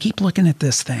 So they keep looking at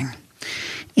this thing.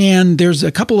 And there's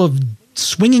a couple of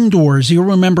swinging doors. You'll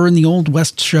remember in the old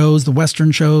West shows, the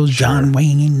Western shows, John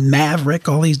Wayne, Maverick,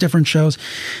 all these different shows.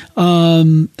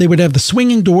 They would have the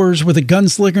swinging doors where the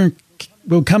gunslinger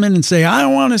would come in and say, I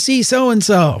want to see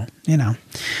so-and-so,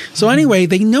 So anyway,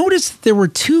 they noticed there were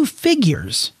two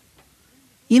figures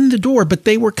in the door, but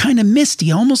they were kind of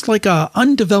misty, almost like a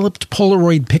undeveloped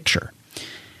Polaroid picture.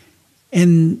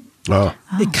 And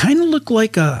it kind of looked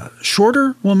like a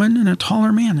shorter woman and a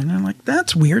taller man. And I'm like,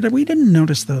 that's weird. We didn't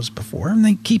notice those before. And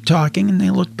they keep talking and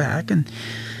they look back and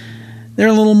they're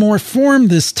a little more formed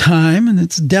this time. And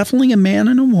it's definitely a man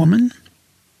and a woman.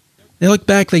 They look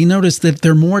back, they notice that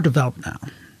they're more developed now.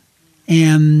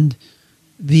 And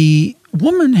the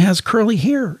woman has curly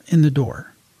hair in the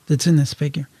door that's in this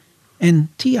figure.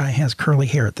 And T.I. has curly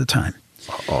hair at the time.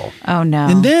 Oh, no.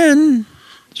 And then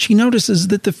she notices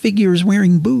that the figure is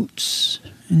wearing boots.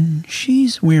 And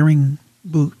she's wearing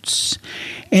boots.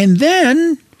 And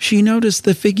then she noticed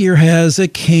the figure has a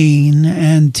cane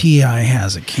and T.I.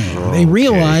 has a cane. They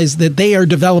realize that they are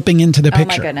developing into the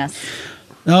picture. Oh, my goodness.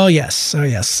 Oh, yes. Oh,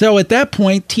 yes. So at that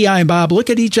point, T.I. and Bob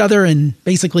look at each other and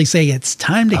basically say, it's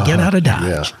time to get out of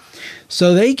Dodge. Yeah.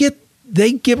 So they get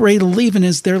ready to leave, and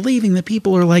as they're leaving, the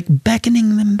people are like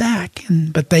beckoning them back.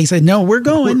 But they say, no, we're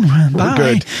going. Bye. We're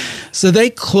good. So they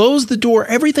close the door.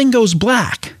 Everything goes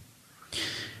black.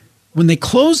 When they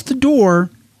close the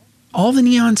door, all the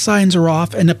neon signs are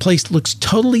off, and the place looks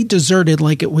totally deserted,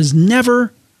 like it was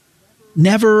never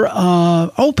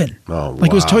open.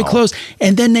 Like it was totally closed.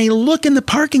 And then they look in the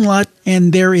parking lot,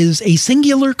 and there is a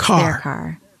singular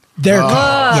car. Their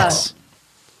car. Yes.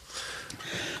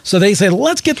 So they say,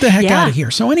 let's get the heck out of here.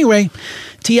 So anyway,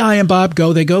 T.I. and Bob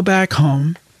go. They go back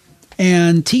home.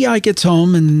 And T.I. gets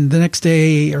home, and the next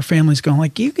day her family's going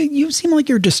like, you seem like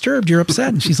you're disturbed. You're upset.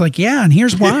 And she's like, yeah, and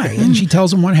here's why. And she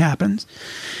tells them what happens.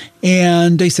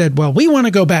 And they said, well, we want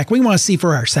to go back. We want to see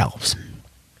for ourselves.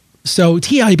 So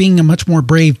T.I., being a much more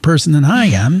brave person than I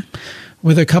am,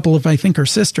 with a couple of, I think, her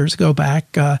sisters, go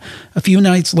back a few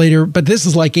nights later. But this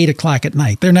is like 8 o'clock at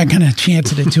night. They're not going to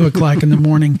chance it at 2 o'clock in the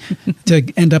morning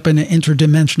to end up in an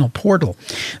interdimensional portal.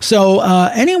 So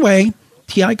anyway,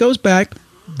 T.I. goes back.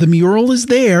 The mural is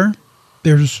there.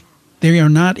 They are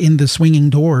not in the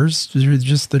swinging doors. There's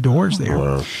just the doors there.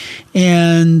 Wow.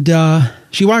 And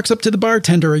she walks up to the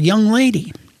bartender, a young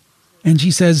lady. And she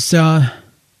says,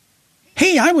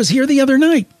 hey, I was here the other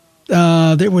night.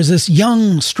 There was this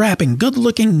young, strapping,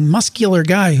 good-looking, muscular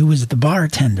guy who was the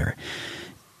bartender.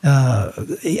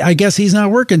 I guess he's not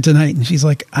working tonight. And she's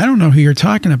like, I don't know who you're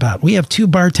talking about. We have 2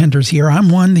 bartenders here. I'm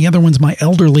one. The other one's my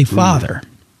elderly father.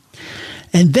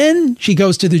 And then she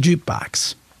goes to the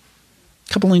jukebox.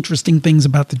 A couple interesting things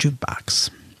about the jukebox.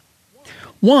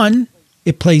 One,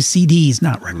 it plays CDs,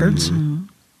 not records.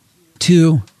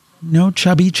 2, no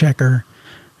chubby checker.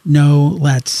 No,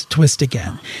 let's twist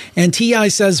again. And T.I.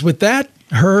 says with that,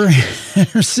 her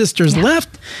sisters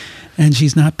left, and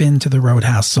she's not been to the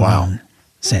Roadhouse Saloon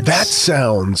since. That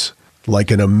sounds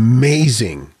like an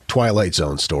amazing Twilight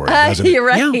Zone story, doesn't it? You're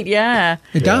right, yeah.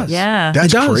 It does. Yeah.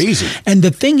 That's crazy. And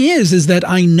the thing is that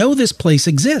I know this place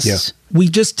exists. Yeah. We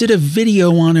just did a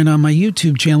video on it on my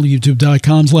YouTube channel,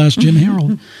 youtube.com/Jim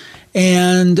Harold.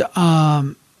 And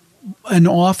an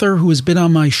author who has been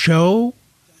on my show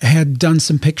had done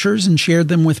some pictures and shared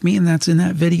them with me, and that's in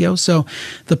that video. So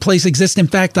the place exists. In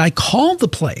fact, I called the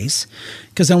place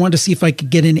because I wanted to see if I could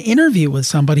get an interview with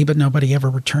somebody, but nobody ever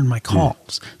returned my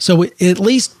calls. So at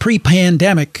least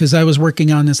pre-pandemic, because I was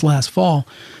working on this last fall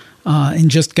and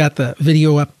just got the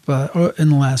video up in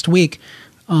the last week,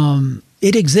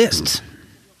 it exists.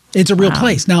 It's a real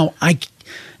place. Now,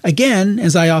 again,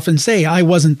 as I often say, I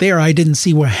wasn't there. I didn't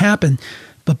see what happened.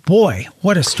 But boy,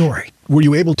 what a story. Were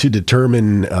you able to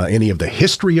determine any of the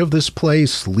history of this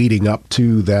place leading up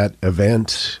to that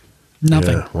event?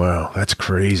 Nothing. Yeah, wow, that's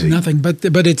crazy. Nothing, but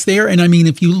it's there. And I mean,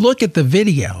 if you look at the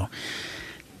video,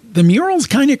 the mural's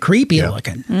kind of creepy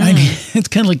looking. I mean, it's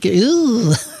kind of like,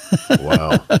 ew.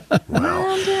 Wow.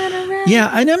 Wow.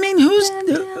 Yeah, and I mean,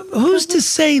 who's to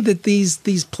say that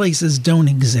these places don't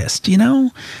exist? You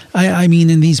know, I mean,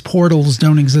 and these portals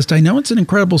don't exist. I know it's an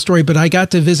incredible story, but I got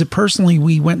to visit personally.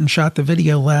 We went and shot the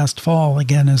video last fall.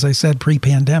 Again, as I said,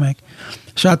 pre-pandemic,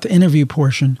 shot the interview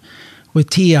portion with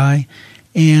T.I.,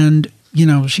 and you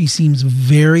know, she seems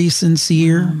very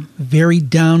sincere, very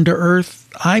down to earth.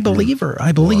 I believe her.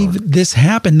 I believe this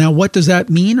happened. Now, what does that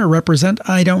mean or represent?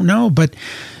 I don't know, but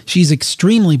she's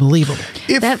extremely believable.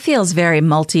 That feels very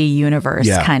multi-universe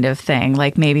kind of thing,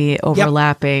 like maybe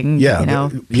overlapping,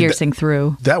 piercing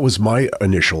through. That was my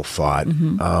initial thought.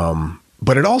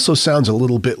 But it also sounds a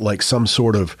little bit like some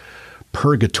sort of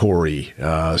purgatory,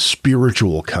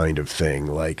 spiritual kind of thing.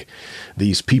 Like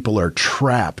these people are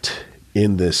trapped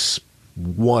in this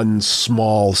one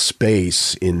small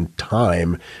space in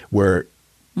time where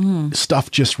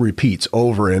stuff just repeats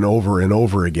over and over and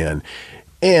over again.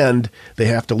 And they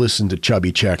have to listen to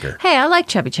Chubby Checker. Hey, I like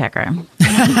Chubby Checker.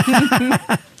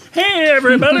 Hey,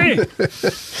 everybody.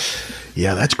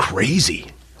 Yeah, that's crazy.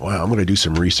 Wow, I'm going to do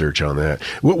some research on that.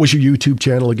 What was your YouTube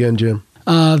channel again, Jim?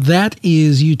 That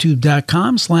is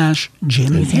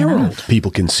youtube.com/Jim Harold.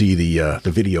 People can see the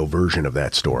video version of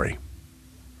that story.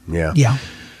 Yeah. Yeah.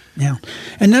 Yeah.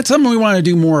 And that's something we want to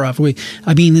do more of.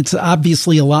 I mean, it's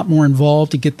obviously a lot more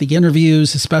involved to get the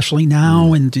interviews, especially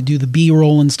now, and to do the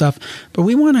B-roll and stuff. But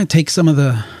we want to take some of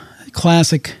the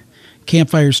classic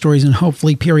campfire stories and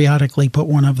hopefully periodically put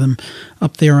one of them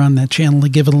up there on that channel to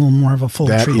give it a little more of a full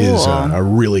treatment. That is a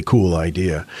really cool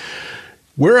idea.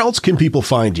 Where else can people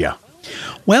find you?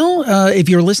 Well, if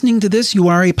you're listening to this, you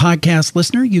are a podcast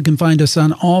listener. You can find us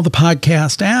on all the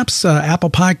podcast apps,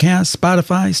 Apple Podcasts,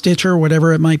 Spotify, Stitcher,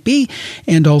 whatever it might be,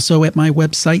 and also at my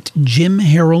website,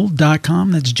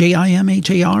 jimharold.com. That's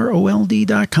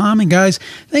JIMHAROLD.com. And guys,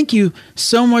 thank you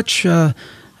so much for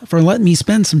letting me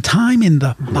spend some time in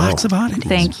the Box of Oddities.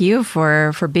 Thank you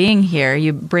for being here.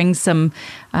 You bring some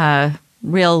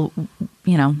real,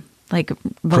 like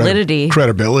validity,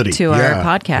 credibility to our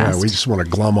podcast. Yeah, we just want to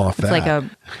glum off it's that.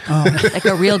 Like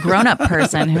a real grown-up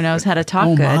person who knows how to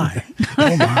talk good. My.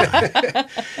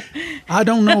 I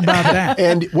don't know about that.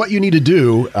 And what you need to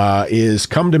do is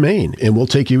come to Maine, and we'll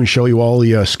take you and show you all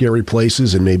the scary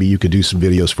places, and maybe you could do some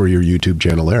videos for your YouTube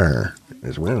channel there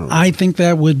as well. I think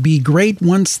that would be great.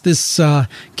 Once this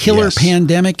killer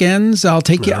pandemic ends, I'll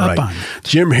take you up on it.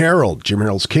 Jim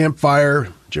Harold's Campfire,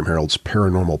 Jim Harold's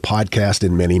Paranormal Podcast,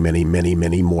 and many, many, many,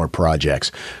 many more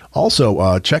projects.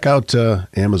 Also, check out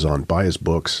Amazon. Buy his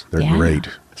books. They're great.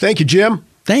 Thank you, Jim.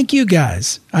 Thank you,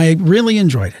 guys. I really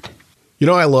enjoyed it. You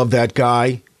know, I love that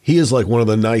guy. He is like one of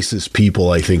the nicest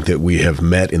people I think that we have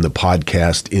met in the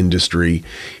podcast industry.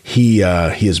 He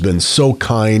has been so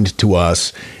kind to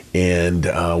us, and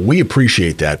we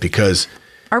appreciate that because...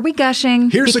 Are we gushing?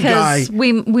 Here's a guy.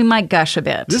 We might gush a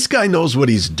bit. This guy knows what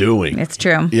he's doing. It's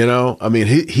true. You know, I mean,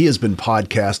 he has been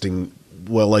podcasting,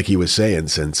 well, like he was saying,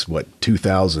 since,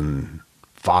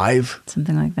 2005?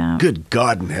 Something like that. Good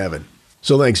God in heaven.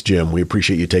 So thanks, Jim. We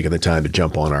appreciate you taking the time to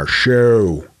jump on our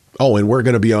show. Oh, and we're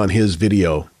going to be on his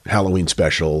video, Halloween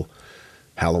special,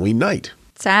 Halloween night.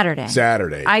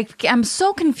 Saturday. I'm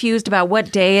so confused about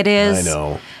what day it is. I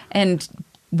know. And...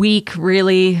 week,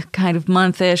 really, kind of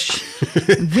month-ish.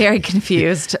 Very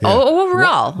confused.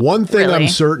 Overall. One thing I'm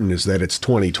certain is that it's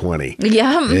 2020.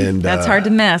 Yeah, and that's hard to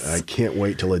miss. I can't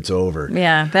wait till it's over.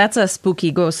 Yeah, that's a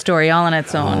spooky ghost story all on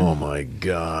its own. Oh, my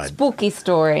God. Spooky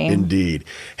story. Indeed.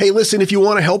 Hey, listen, if you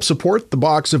want to help support the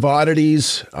Box of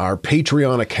Oddities, our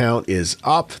Patreon account is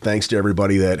up. Thanks to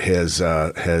everybody that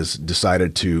has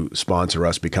decided to sponsor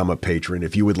us, become a patron.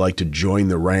 If you would like to join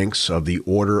the ranks of the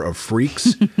Order of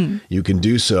Freaks, you can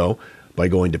do so by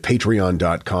going to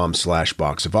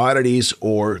patreon.com/Box of Oddities,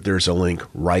 or there's a link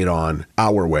right on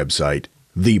our website,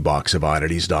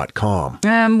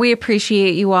 theboxofoddities.com. We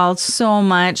appreciate you all so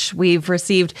much. We've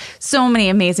received so many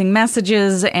amazing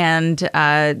messages and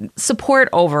support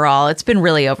overall. It's been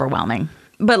really overwhelming,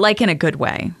 but like in a good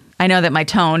way. I know that my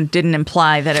tone didn't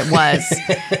imply that it was,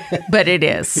 but it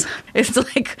is. It's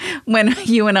like when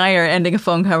you and I are ending a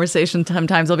phone conversation,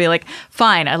 sometimes I'll be like,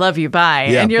 fine, I love you, bye.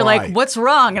 Yeah, and you're bye. like, what's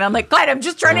wrong? And I'm like, God, I'm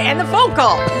just trying to end the phone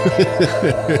call.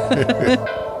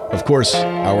 Of course,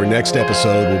 our next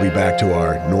episode will be back to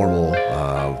our normal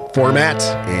format,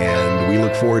 and we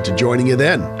look forward to joining you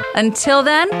then. Until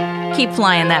then, keep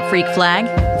flying that freak flag.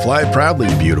 Fly it proudly,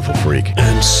 you beautiful freak.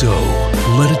 And so,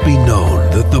 let it be known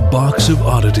that the Box of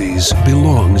Oddities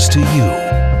belongs to you,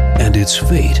 and its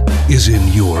fate is in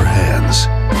your hands.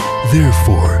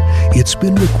 Therefore, it's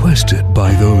been requested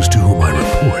by those to whom I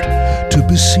report to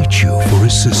beseech you for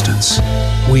assistance.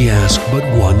 We ask but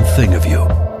one thing of you,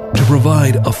 to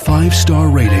provide a 5-star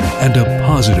rating and a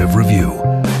positive review.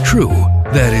 True,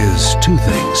 that is 2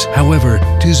 things. However,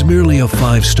 'tis merely a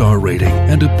 5-star rating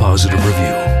and a positive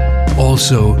review.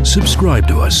 Also, subscribe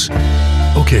to us.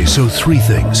 Okay, so 3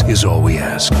 things is all we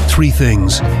ask. 3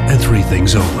 things and 3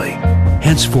 things only.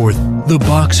 Henceforth, the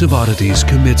Box of Oddities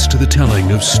commits to the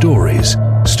telling of stories.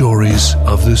 Stories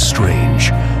of the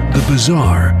strange, the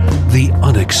bizarre, the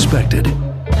unexpected.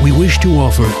 We wish to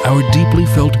offer our deeply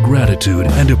felt gratitude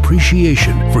and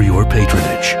appreciation for your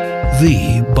patronage.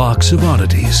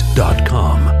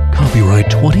 TheBoxOfOddities.com.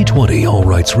 Copyright 2020, all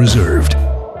rights reserved.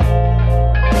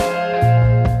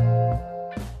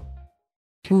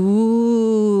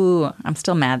 Ooh, I'm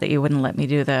still mad that you wouldn't let me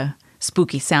do the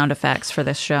spooky sound effects for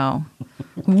this show.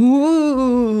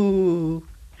 Ooh.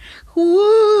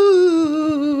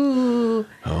 Ooh.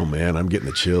 Oh man, I'm getting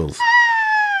the chills.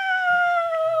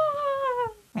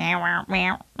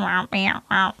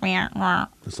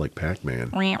 It's like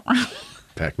Pac-Man.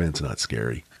 Pac-Man's not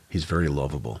scary. He's very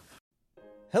lovable.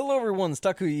 Hello everyone,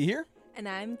 Takuya here. And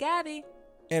I'm Gabby.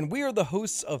 And we are the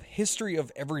hosts of History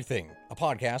of Everything, a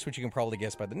podcast which you can probably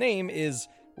guess by the name is,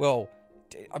 well,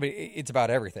 I mean, it's about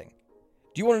everything.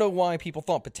 Do you want to know why people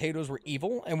thought potatoes were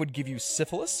evil and would give you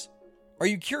syphilis? Are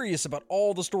you curious about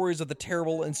all the stories of the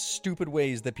terrible and stupid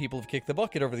ways that people have kicked the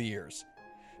bucket over the years?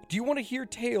 Do you want to hear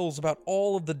tales about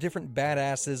all of the different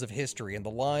badasses of history and the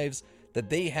lives that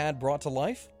they had brought to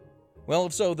life? Well,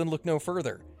 if so, then look no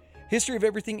further. History of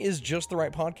Everything is just the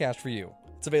right podcast for you.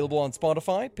 It's available on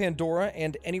Spotify, Pandora,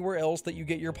 and anywhere else that you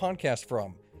get your podcast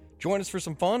from. Join us for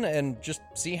some fun and just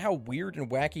see how weird and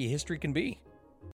wacky history can be.